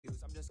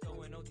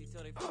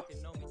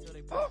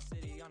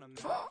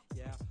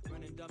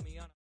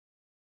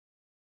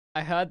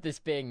I heard this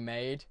being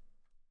made.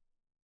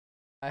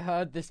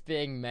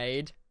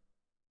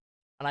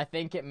 And I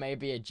think it may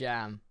be a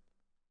jam.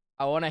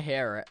 I want to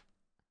hear it.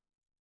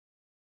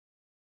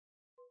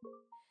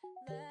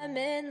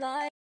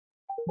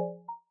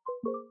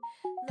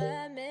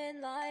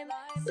 Lemon lime,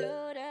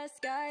 soda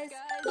skies.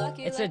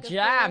 It's a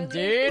jam,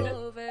 dude.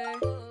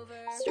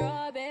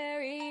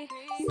 Strawberry,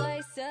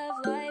 slice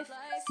of life,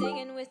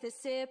 singing with a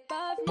sip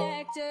of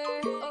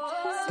nectar.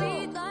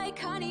 Sweet like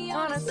honey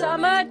on a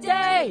summer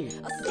day.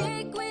 I'll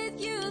stick with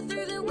you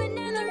through the wind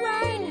and the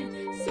rain.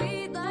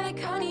 Sweet like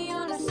honey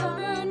on a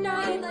summer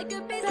night, like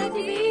a busy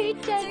bee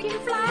taking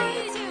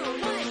flight.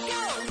 Sweet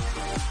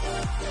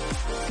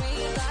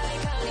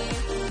like honey,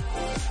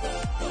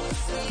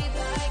 sweet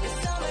like a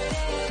summer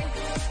day.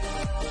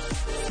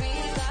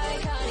 Sweet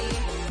like honey,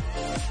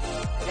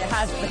 it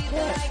has the kick.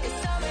 Like a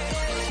summer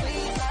day.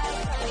 Sweet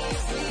like honey,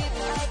 sweet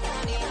like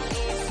honey,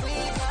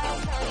 sweet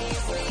like honey,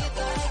 sweet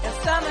like a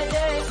summer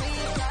day.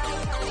 Sweet like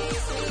honey,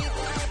 sweet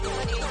like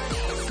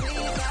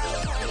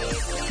honey,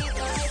 sweet like honey,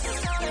 sweet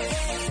like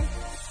a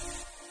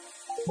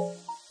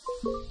summer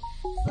day.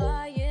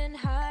 Flying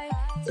high,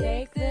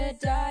 take the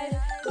dive.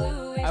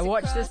 I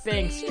watched this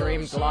being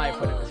streamed live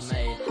when it was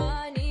made.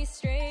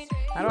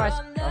 How do I?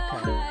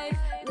 Okay.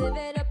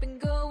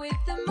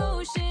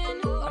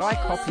 How do I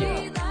copy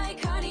that?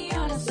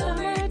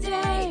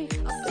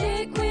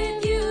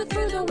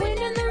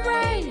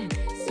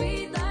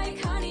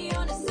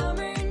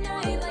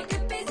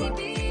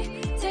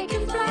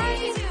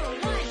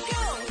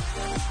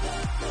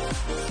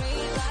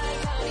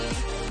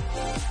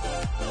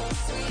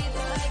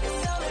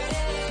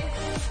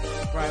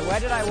 Right, where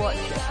did I watch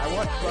it? I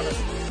watched one of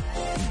them.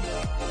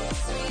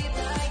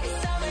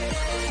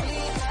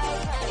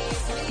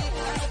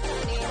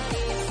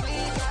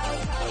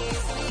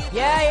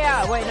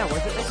 Yeah, wait, no, was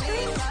it this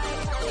stream?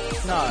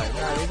 No,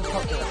 these are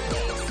popular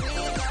clips.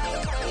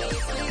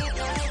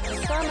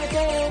 Summer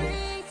day.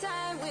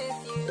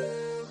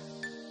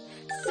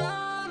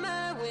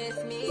 Summer with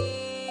me.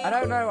 I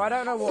don't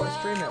know what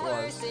stream it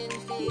was.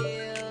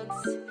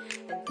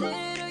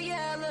 Little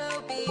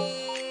yellow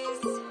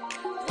bees.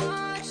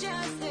 Watch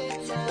as the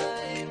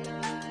time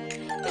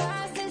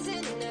passes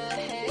in a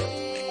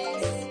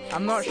haze.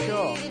 I'm not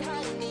sure.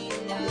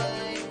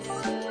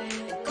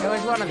 It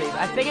was one of these.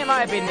 I think it might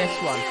have been this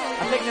one.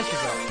 I think this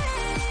was it.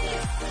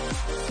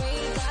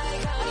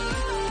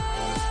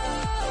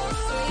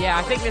 Yeah,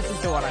 I think this is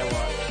the one I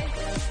watched.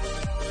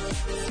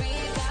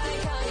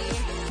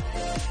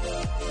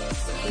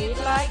 Sweet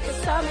like a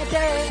summer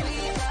day.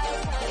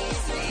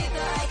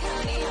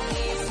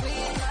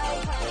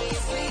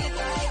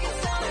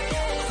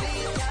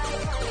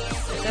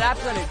 It's an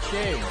absolute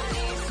tune.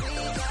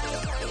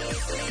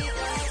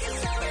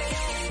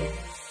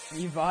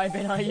 You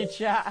vibing, are you,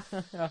 chat?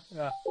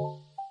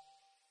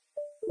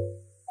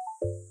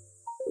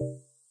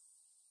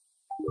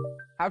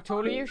 How tall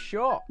are you?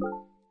 Short.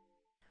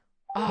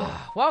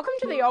 Welcome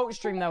to the alt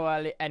stream, though,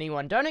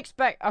 anyone. Don't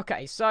expect...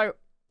 Okay, so...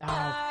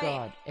 Oh,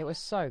 God. It was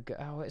so good.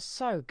 Oh, it's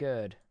so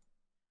good.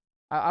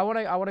 I want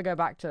to go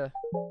back to...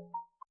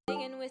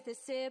 With a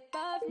sip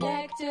of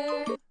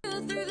nectar.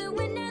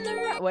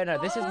 Wait, no,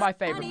 this is my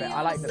favorite bit.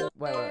 I like the...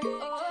 Wait.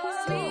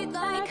 Sweet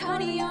like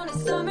honey on a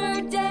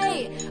summer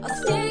day. I'll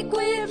stick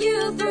with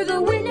you through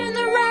the wind and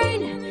the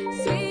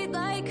rain. Sweet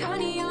like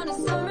honey on a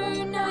summer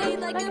night,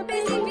 like a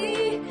busy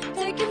bee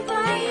taking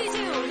flight.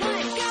 Sweet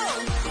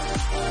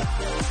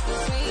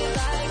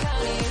like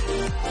honey.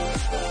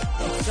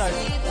 It's so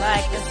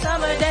like a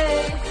summer day.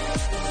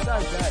 So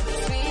good.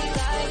 Sweet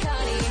like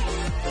honey.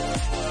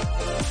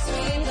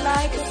 Sweet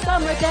like a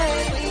summer day.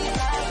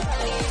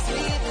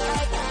 Sweet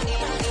like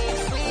honey.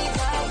 Sweet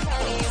like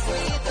honey.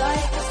 Sweet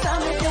like a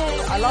summer day.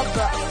 I love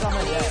that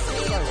summer day. It's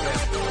so good.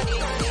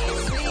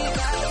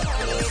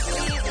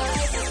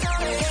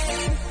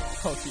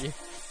 Pog you.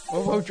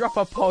 We'll drop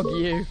a pog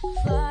you.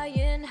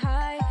 Flying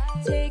high,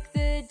 take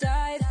the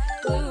dive.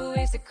 Blue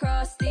waves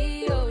across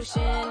the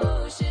ocean.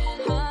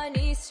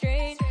 Honey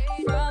straight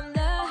from the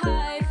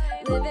hive.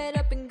 Live it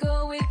up and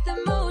go with the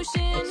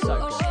motion. It's so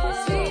good.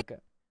 It's so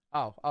good.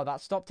 Oh,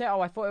 that stopped it? Oh,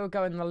 I thought it would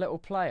go in the little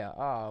player.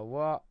 Oh,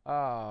 what?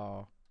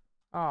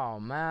 Oh,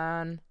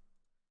 man.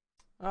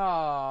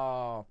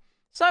 Oh.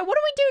 So, what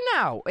do we do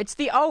now? It's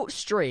the alt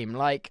stream.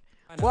 Like,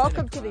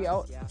 welcome to the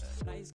alt...